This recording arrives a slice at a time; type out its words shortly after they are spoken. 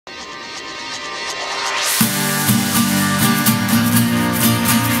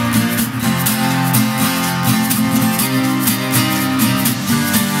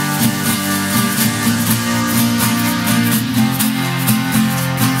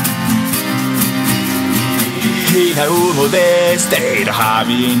Helt herude mod vest, der har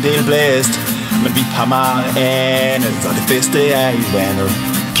vi en del blæst. Men vi har meget andet, og det bedste er i vandet.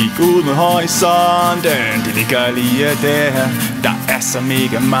 Kig ud mod horisonten, det ligger lige der. Der er så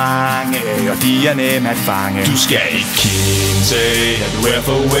mega mange, og de er nemme at fange. Du skal ikke kimse, at du er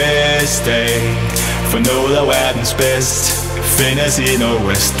for West-dag, for noget af verdens bedst findes i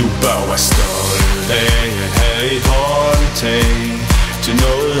Nordens. Du bør være stolt af at have et håndtag til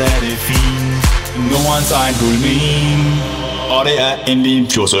noget af det fine. Nordens egen guldmine, og det er en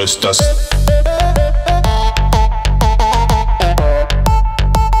limfjordsøsters.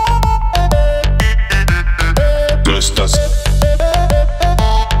 Østers.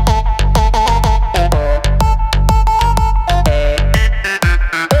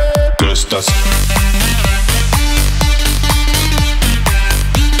 Østers.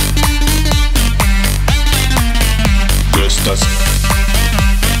 Østers.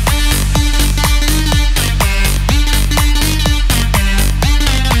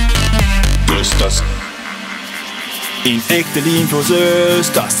 Østers. En ægte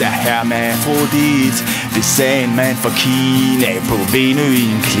limfjordsøsters er hermafrodit. Det sagde en mand fra Kina på Venø i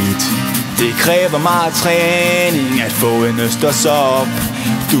en klit. Det kræver meget træning at få en østers op.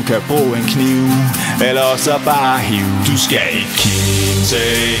 Du kan bruge en kniv, eller også bare hive. Du skal ikke kimse,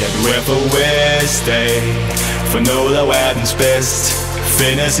 at du er på West-dag, for noget af verdens bedst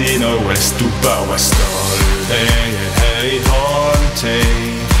findes i Nordens. Du bør være stolt af at have et håndtag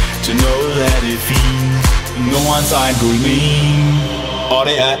til noget af det fine. Nordens egen guldmine, og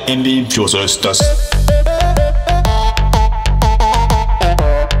det er en limfjordsøsters.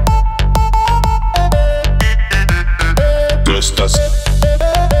 Østers.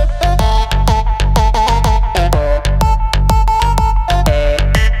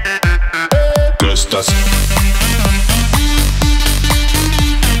 Østers.